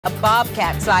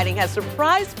bobcat sighting has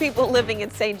surprised people living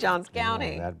in St. Johns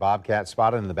County. That bobcat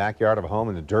spotted in the backyard of a home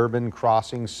in the Durbin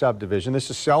Crossing subdivision. This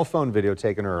is cell phone video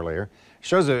taken earlier.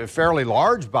 Shows a fairly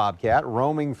large bobcat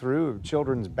roaming through a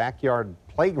children's backyard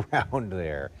playground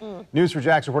there.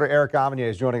 News4JAX reporter Eric Avanier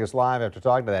is joining us live after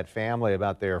talking to that family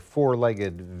about their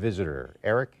four-legged visitor.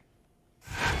 Eric?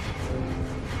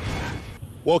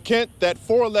 Well, Kent, that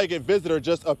four-legged visitor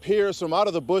just appears from out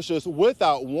of the bushes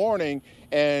without warning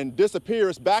and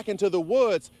disappears back into the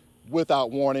woods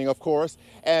without warning, of course.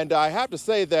 And I have to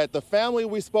say that the family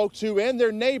we spoke to and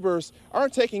their neighbors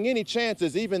aren't taking any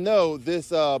chances, even though this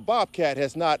bobcat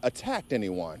has not attacked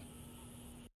anyone.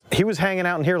 He was hanging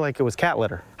out in here like it was cat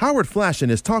litter. Howard Flashin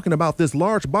is talking about this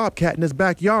large bobcat in his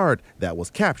backyard that was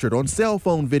captured on cell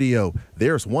phone video.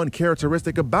 There's one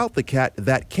characteristic about the cat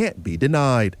that can't be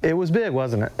denied. It was big,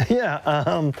 wasn't it?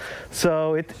 Yeah.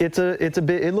 So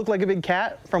it looked like a big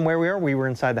cat from where we are. We were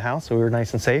inside the house, so we were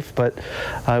nice and safe. But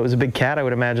it was a big cat. I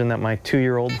would imagine that my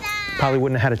 2-year-old probably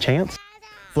wouldn't have had a chance.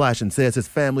 Flashin says his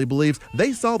family believes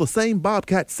they saw the same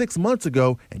bobcat 6 months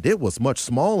ago, and it was much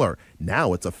smaller.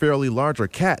 Now it's a fairly larger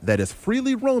cat that is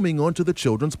freely roaming onto the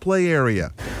children's play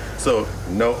area. So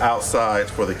no outside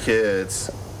for the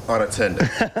kids unattended?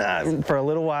 For a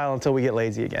little while until we get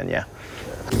lazy again, yeah.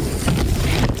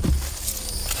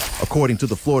 According to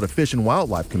the Florida Fish and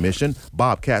Wildlife Commission,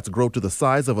 bobcats grow to the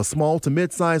size of a small to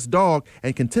mid-sized dog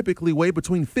and can typically weigh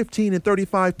between 15 and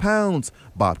 35 pounds.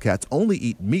 Bobcats only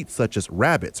eat meat such as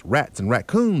rabbits, rats, and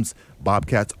raccoons.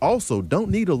 Bobcats also don't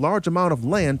need a large amount of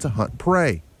land to hunt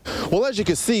prey. Well, as you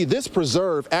can see, this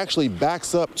preserve actually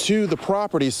backs up to the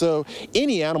property, so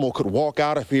any animal could walk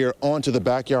out of here onto the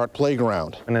backyard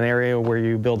playground. In an area where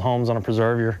you build homes on a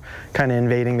preserve, you're kind of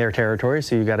invading their territory,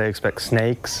 so you got to expect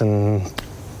snakes and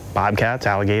bobcats,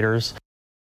 alligators.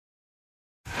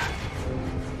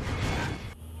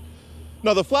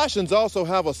 Now, the Flashins also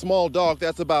have a small dog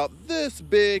that's about this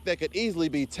big that could easily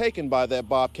be taken by that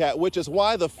bobcat, which is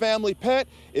why the family pet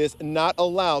is not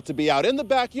allowed to be out in the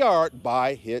backyard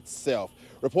by itself.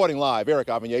 Reporting live, Eric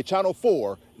Avanier, Channel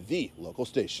 4, the local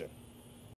station.